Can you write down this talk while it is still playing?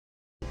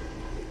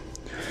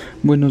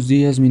Buenos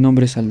días, mi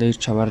nombre es Aldair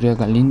Chavarría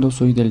Galindo,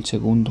 soy del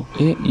segundo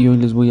E y hoy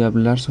les voy a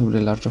hablar sobre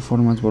las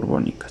reformas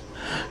borbónicas.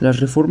 Las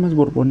reformas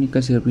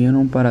borbónicas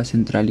sirvieron para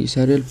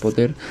centralizar el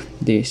poder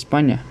de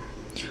España,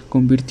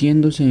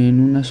 convirtiéndose en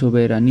una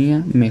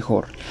soberanía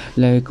mejor.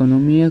 La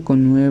economía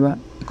con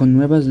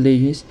nuevas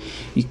leyes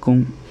y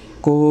con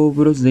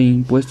cobros de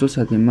impuestos,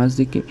 además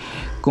de que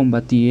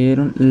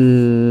combatieron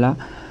la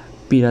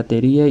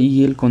piratería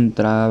y el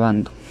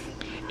contrabando,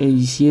 e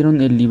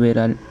hicieron el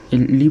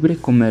libre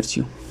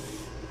comercio.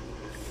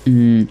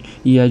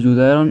 Y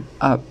ayudaron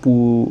a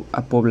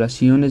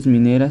poblaciones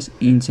mineras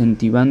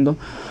incentivándolas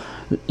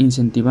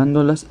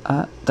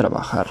a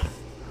trabajar.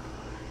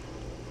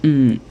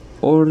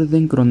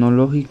 Orden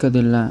cronológica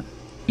de la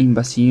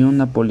invasión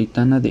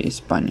napolitana de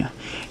España.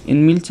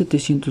 En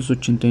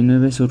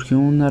 1789 surgió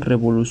una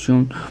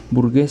revolución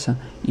burguesa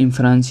en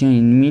Francia.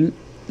 En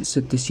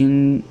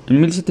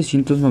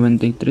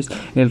 1793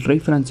 el rey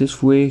francés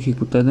fue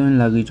ejecutado en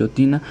la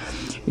guillotina.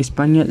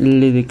 España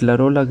le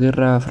declaró la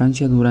guerra a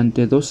Francia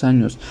durante 2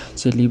 años.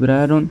 Se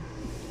libraron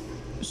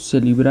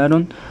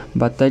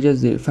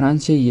batallas de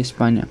Francia y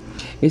España.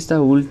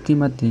 Esta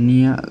última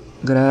tenía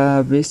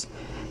graves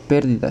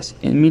pérdidas.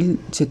 En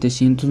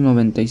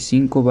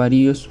 1795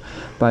 varios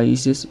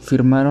países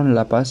firmaron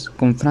la paz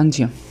con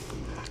Francia.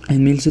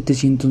 En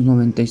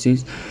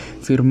 1796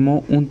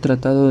 firmó un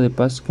tratado de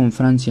paz con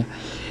Francia.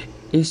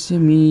 Ese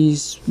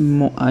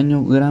mismo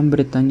año Gran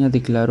Bretaña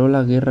declaró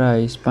la guerra a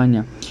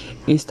España.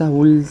 Esta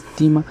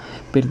última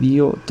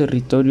perdió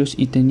territorios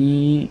y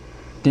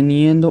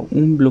teniendo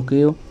un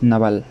bloqueo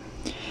naval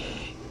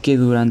que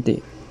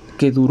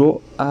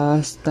duró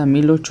hasta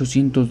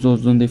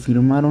 1802, donde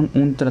firmaron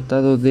un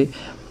tratado de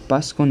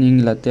paz con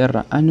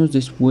Inglaterra. Años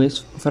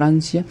después,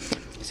 Francia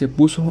se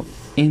puso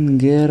en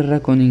guerra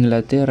con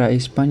Inglaterra.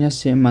 España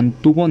se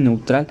mantuvo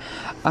neutral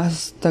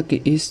hasta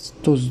que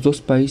estos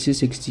dos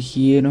países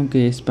exigieron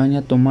que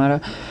España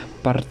tomara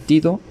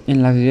partido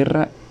en la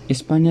guerra.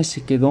 España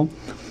se quedó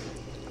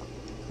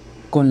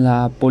con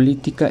la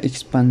política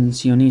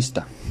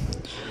expansionista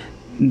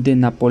de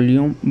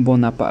Napoleón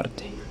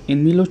Bonaparte.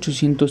 En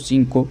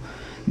 1805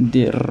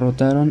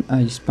 derrotaron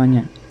a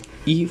España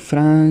y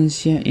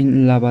Francia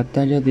en la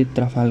batalla de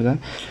Trafalgar.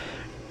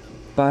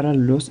 Para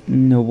los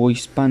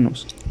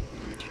neohispanos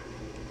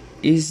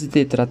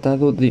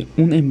tratado de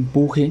un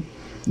empuje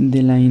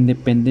de la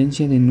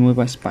independencia de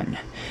Nueva España,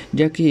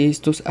 ya que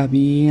estos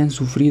habían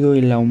sufrido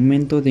el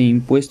aumento de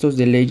impuestos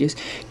de leyes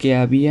que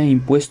había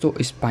impuesto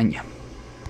España.